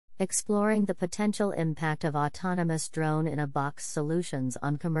Exploring the potential impact of autonomous drone-in-a-box solutions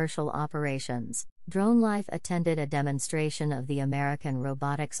on commercial operations. Drone Life attended a demonstration of the American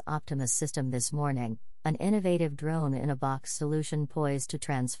Robotics Optimus system this morning, an innovative drone-in-a-box solution poised to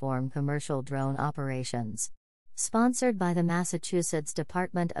transform commercial drone operations. Sponsored by the Massachusetts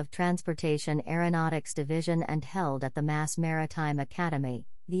Department of Transportation Aeronautics Division and held at the Mass Maritime Academy,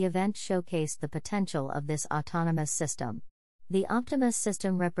 the event showcased the potential of this autonomous system. The Optimus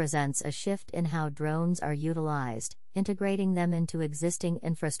system represents a shift in how drones are utilized, integrating them into existing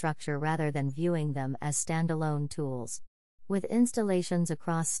infrastructure rather than viewing them as standalone tools. With installations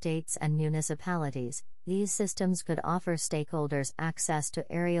across states and municipalities, these systems could offer stakeholders access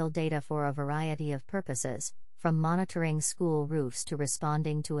to aerial data for a variety of purposes, from monitoring school roofs to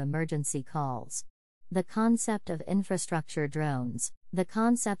responding to emergency calls. The concept of infrastructure drones. The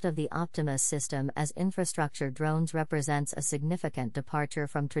concept of the Optimus system as infrastructure drones represents a significant departure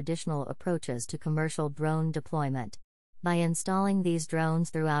from traditional approaches to commercial drone deployment. By installing these drones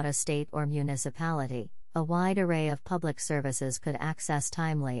throughout a state or municipality, a wide array of public services could access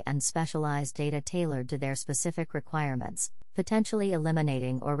timely and specialized data tailored to their specific requirements, potentially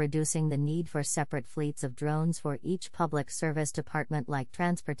eliminating or reducing the need for separate fleets of drones for each public service department like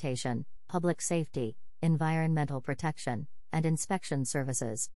transportation, public safety, environmental protection, and inspection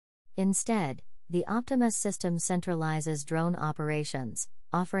services. Instead, the Optimus system centralizes drone operations,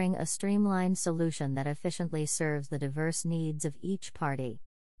 offering a streamlined solution that efficiently serves the diverse needs of each party.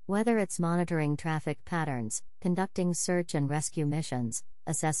 Whether it's monitoring traffic patterns, conducting search and rescue missions,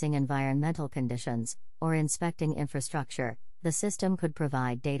 assessing environmental conditions, or inspecting infrastructure, the system could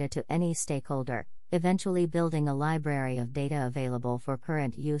provide data to any stakeholder, eventually building a library of data available for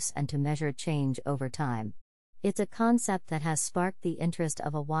current use and to measure change over time. It's a concept that has sparked the interest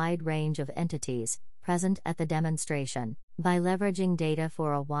of a wide range of entities present at the demonstration. By leveraging data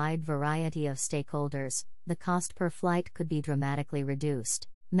for a wide variety of stakeholders, the cost per flight could be dramatically reduced.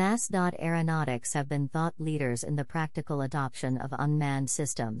 Aeronautics have been thought leaders in the practical adoption of unmanned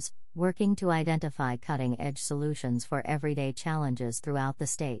systems, working to identify cutting-edge solutions for everyday challenges throughout the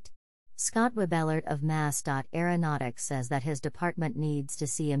state. Scott Webellert of Aeronautics says that his department needs to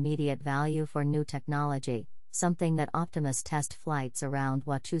see immediate value for new technology, something that Optimus test flights around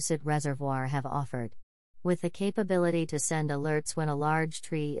Wachusett Reservoir have offered. With the capability to send alerts when a large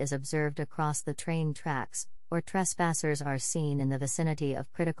tree is observed across the train tracks, or trespassers are seen in the vicinity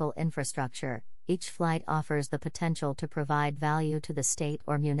of critical infrastructure, each flight offers the potential to provide value to the state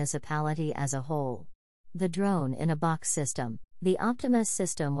or municipality as a whole. The drone-in-a-box system. The Optimus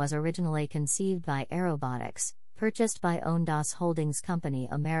system was originally conceived by Robotics, purchased by Ondas Holdings company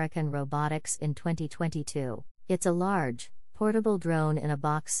American Robotics in 2022. It's a large, portable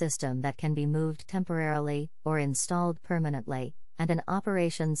drone-in-a-box system that can be moved temporarily or installed permanently, and an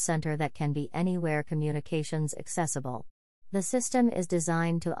operations center that can be anywhere communications accessible. The system is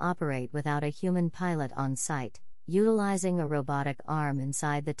designed to operate without a human pilot on site, utilizing a robotic arm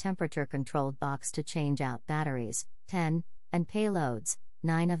inside the temperature-controlled box to change out batteries, 10, and payloads,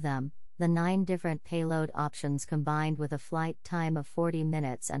 9 of them. The 9 different payload options combined with a flight time of 40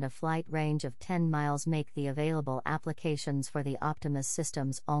 minutes and a flight range of 10 miles make the available applications for the Optimus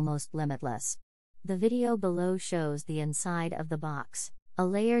systems almost limitless. The video below shows the inside of the box. A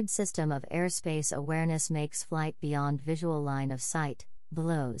layered system of airspace awareness makes flight beyond visual line of sight,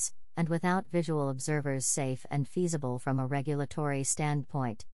 blows, and without visual observers safe and feasible from a regulatory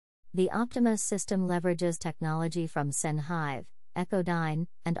standpoint. The Optimus system leverages technology from Hive, Echodyne,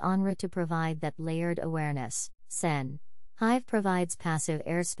 and ONRA to provide that layered awareness. Hive provides passive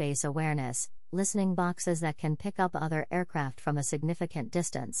airspace awareness, listening boxes that can pick up other aircraft from a significant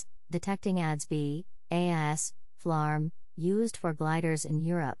distance, detecting ADS-B, AS, FLARM, used for gliders in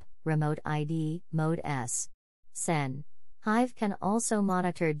Europe, Remote ID, Mode S. Hive can also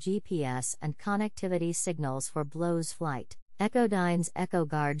monitor GPS and connectivity signals for BLOW's flight. Echodyne's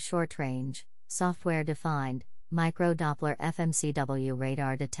EchoGuard short-range, software-defined, micro-Doppler FMCW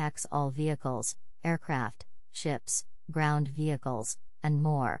radar detects all vehicles, aircraft, ships, ground vehicles, and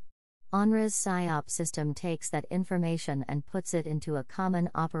more. ONRA's PSYOP system takes that information and puts it into a common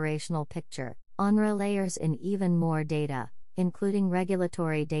operational picture. ONRA layers in even more data, including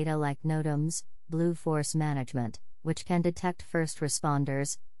regulatory data like NOTAMs, Blue Force Management, which can detect first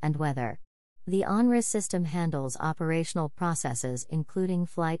responders, and weather. The ONRA system handles operational processes including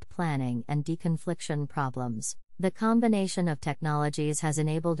flight planning and deconfliction problems. The combination of technologies has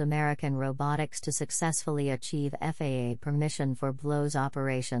enabled American Robotics to successfully achieve FAA permission for BLOW's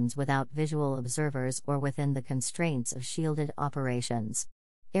operations without visual observers or within the constraints of shielded operations.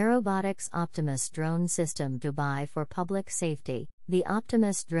 Robotics Optimus Drone System Dubai for Public Safety. The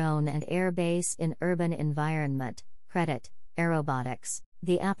Optimus drone and airbase in urban environment. Credit, Robotics.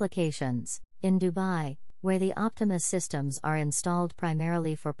 The applications. In Dubai, where the Optimus systems are installed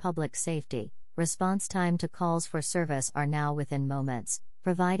primarily for public safety, response time to calls for service are now within moments,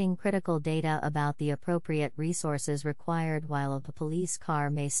 providing critical data about the appropriate resources required while a police car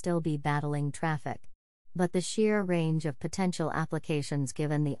may still be battling traffic. But the sheer range of potential applications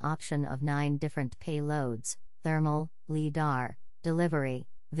given the option of 9 different payloads, thermal, LiDAR, delivery,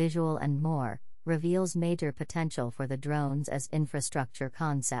 visual and more, reveals major potential for the drones as infrastructure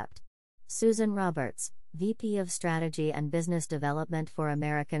concept. Susan Roberts, VP of Strategy and Business Development for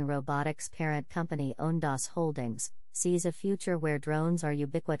American Robotics parent company Ondas Holdings, sees a future where drones are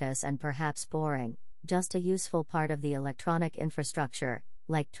ubiquitous and perhaps boring, just a useful part of the electronic infrastructure,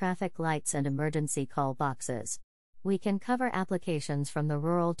 like traffic lights and emergency call boxes. We can cover applications from the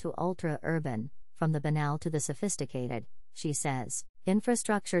rural to ultra-urban, from the banal to the sophisticated, she says.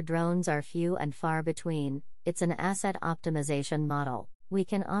 Infrastructure drones are few and far between. It's an asset optimization model. We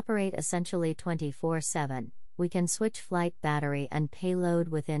can operate essentially 24/7. We can switch flight battery and payload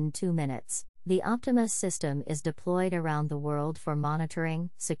within 2 minutes. The Optimus system is deployed around the world for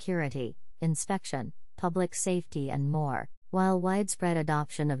monitoring, security, inspection, public safety and more. While widespread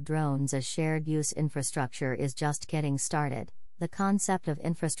adoption of drones as shared use infrastructure is just getting started, the concept of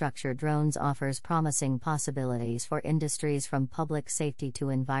infrastructure drones offers promising possibilities for industries from public safety to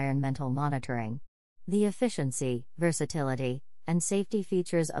environmental monitoring. The efficiency, versatility, and safety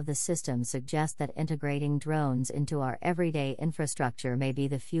features of the system suggest that integrating drones into our everyday infrastructure may be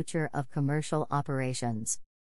the future of commercial operations.